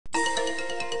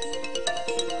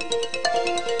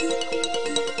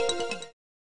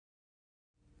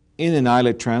In an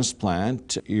islet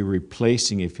transplant, you're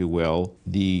replacing, if you will,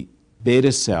 the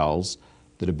beta cells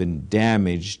that have been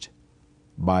damaged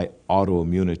by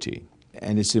autoimmunity.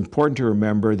 And it's important to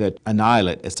remember that an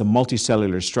islet, it's a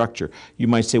multicellular structure. You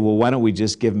might say, well, why don't we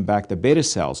just give them back the beta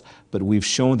cells? But we've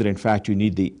shown that, in fact, you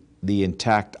need the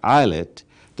intact islet,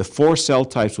 the 4 cell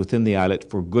types within the islet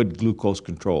for good glucose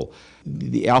control.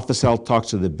 The alpha cell talks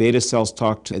to the beta cells,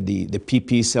 talk to the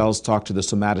PP cells, talk to the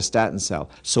somatostatin cell.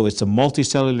 So it's a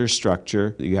multicellular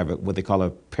structure. You have what they call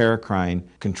a paracrine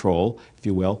control, if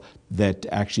you will, that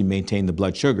actually maintain the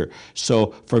blood sugar.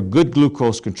 So for good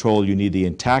glucose control, you need the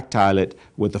intact islet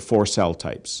with the 4 cell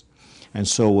types. And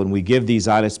so when we give these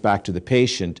islets back to the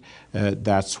patient,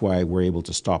 that's why we're able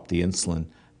to stop the insulin,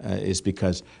 is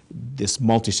because this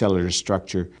multicellular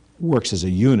structure works as a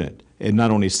unit. It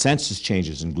not only senses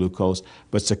changes in glucose,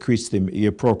 but secretes the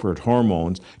appropriate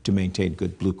hormones to maintain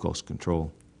good glucose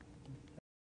control.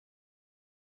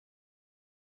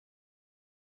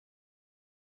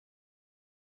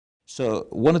 So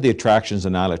one of the attractions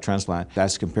in islet transplant,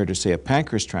 as compared to, say, a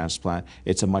pancreas transplant,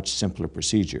 it's a much simpler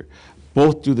procedure.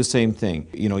 Both do the same thing.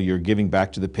 You know, you're giving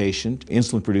back to the patient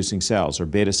insulin-producing cells or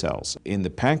beta cells. In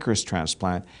the pancreas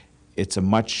transplant, it's a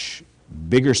much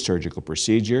bigger surgical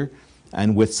procedure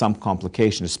and with some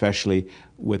complication, especially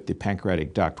with the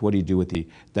pancreatic duct. What do you do with the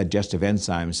digestive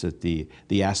enzymes that the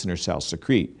acinar cells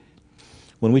secrete?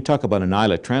 When we talk about an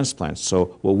islet transplant,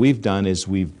 so what we've done is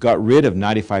we've got rid of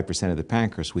 95% of the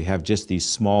pancreas. We have just these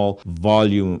small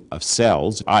volume of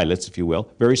cells, islets, if you will,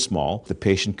 very small. The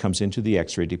patient comes into the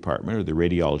X-ray department or the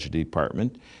radiology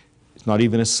department. It's not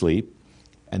even asleep.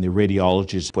 And the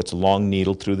radiologist puts a long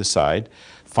needle through the side,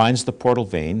 finds the portal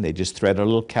vein. They just thread a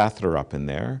little catheter up in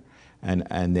there.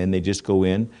 And then they just go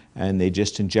in and they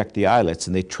just inject the islets,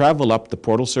 and they travel up the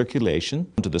portal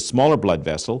circulation to the smaller blood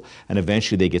vessel, and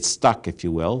eventually they get stuck, if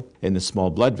you will, in the small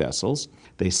blood vessels.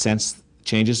 They sense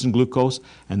changes in glucose,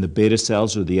 and the beta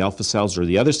cells or the alpha cells or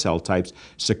the other cell types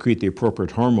secrete the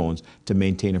appropriate hormones to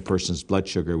maintain a person's blood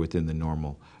sugar within the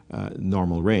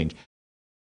normal range.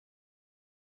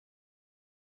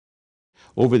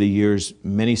 Over the years,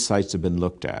 many sites have been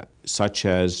looked at, such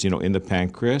as, in the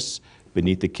pancreas,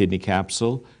 beneath the kidney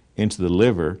capsule, into the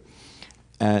liver.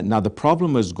 Now the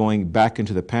problem is going back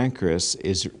into the pancreas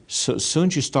is as soon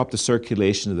as you stop the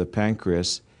circulation of the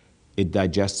pancreas, it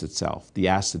digests itself, the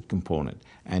acid component,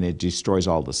 and it destroys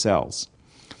all the cells.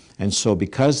 And so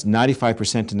because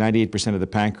 95% to 98% of the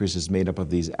pancreas is made up of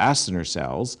these acinar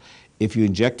cells, if you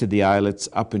injected the islets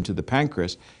up into the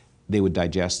pancreas, they would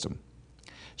digest them.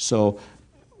 So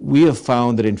we have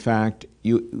found that, in fact,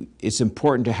 it's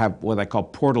important to have what I call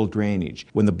portal drainage.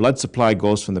 When the blood supply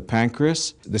goes from the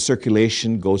pancreas, the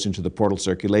circulation goes into the portal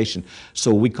circulation.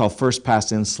 So we call first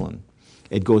pass insulin.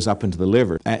 It goes up into the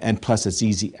liver, and plus it's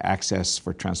easy access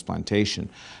for transplantation.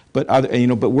 But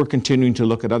we're continuing to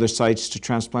look at other sites to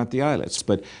transplant the islets.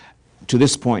 But to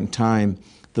this point in time,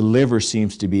 the liver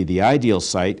seems to be the ideal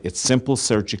site. It's simple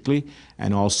surgically,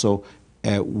 and also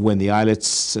when the islets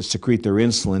secrete their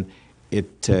insulin,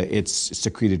 it's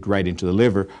secreted right into the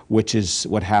liver, which is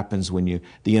what happens when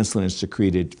the insulin is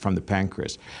secreted from the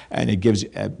pancreas, and it gives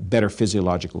a better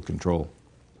physiological control.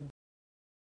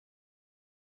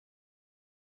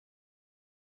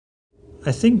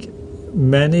 I think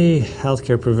many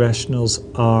healthcare professionals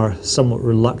are somewhat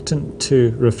reluctant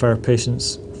to refer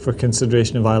patients for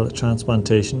consideration of islet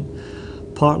transplantation,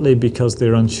 partly because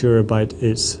they're unsure about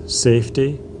its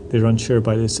safety, they're unsure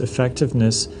about its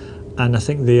effectiveness, and I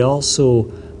think they also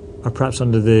are perhaps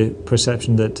under the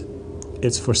perception that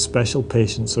it's for special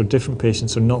patients or different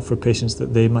patients, or not for patients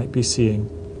that they might be seeing.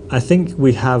 I think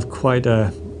we have quite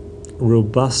a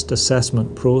robust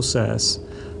assessment process,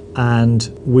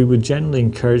 and we would generally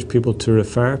encourage people to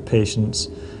refer patients.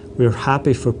 We're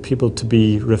happy for people to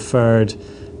be referred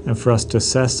and for us to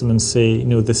assess them and say,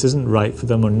 this isn't right for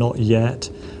them or not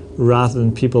yet, rather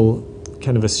than people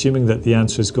kind of assuming that the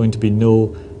answer is going to be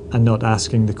no and not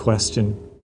asking the question.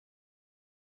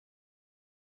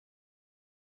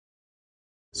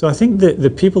 So I think that the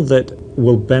people that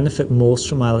will benefit most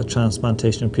from islet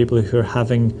transplantation are people who are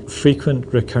having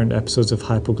frequent recurrent episodes of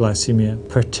hypoglycemia,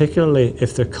 particularly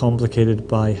if they're complicated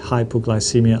by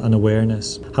hypoglycemia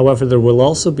unawareness. However, there will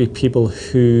also be people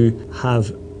who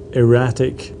have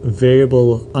erratic,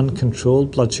 variable,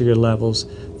 uncontrolled blood sugar levels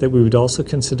that we would also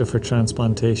consider for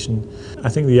transplantation. I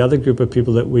think the other group of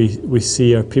people that we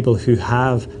see are people who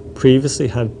have previously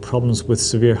had problems with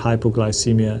severe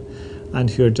hypoglycemia and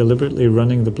who are deliberately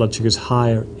running the blood sugars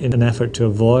higher in an effort to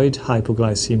avoid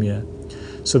hypoglycemia.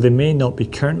 So they may not be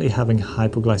currently having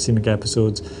hypoglycemic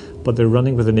episodes, but they're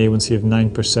running with an A1C of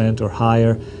 9% or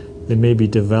higher. They may be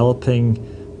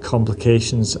developing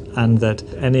complications, and that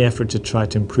any effort to try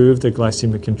to improve the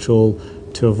glycemic control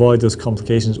to avoid those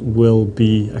complications will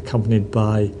be accompanied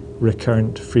by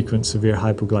recurrent, frequent, severe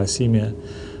hypoglycemia.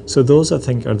 So those, I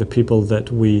think, are the people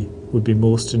that we would be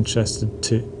most interested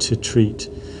to treat.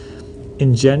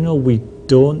 In general, we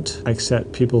don't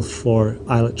accept people for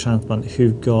islet transplant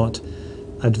who've got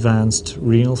advanced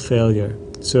renal failure.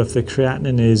 So if the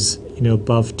creatinine is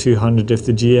above 200, if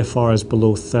the GFR is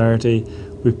below 30,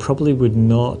 we probably would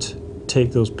not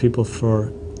take those people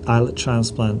for islet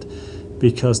transplant,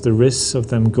 because the risks of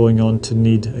them going on to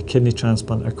need a kidney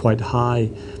transplant are quite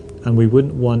high, and we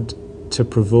wouldn't want to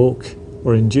provoke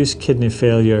or induce kidney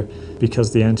failure because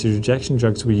of the anti-rejection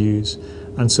drugs we use.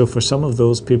 And so for some of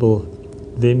those people,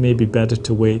 they may be better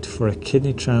to wait for a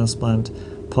kidney transplant,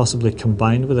 possibly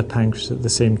combined with a pancreas at the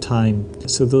same time.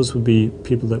 So those would be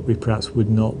people that we perhaps would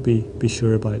not be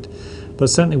sure about. But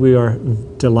certainly we are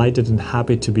delighted and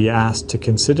happy to be asked to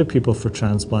consider people for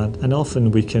transplant, and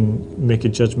often we can make a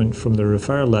judgment from the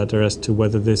referral letter as to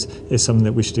whether this is something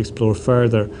that we should explore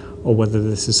further, or whether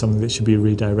this is something that should be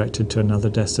redirected to another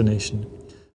destination.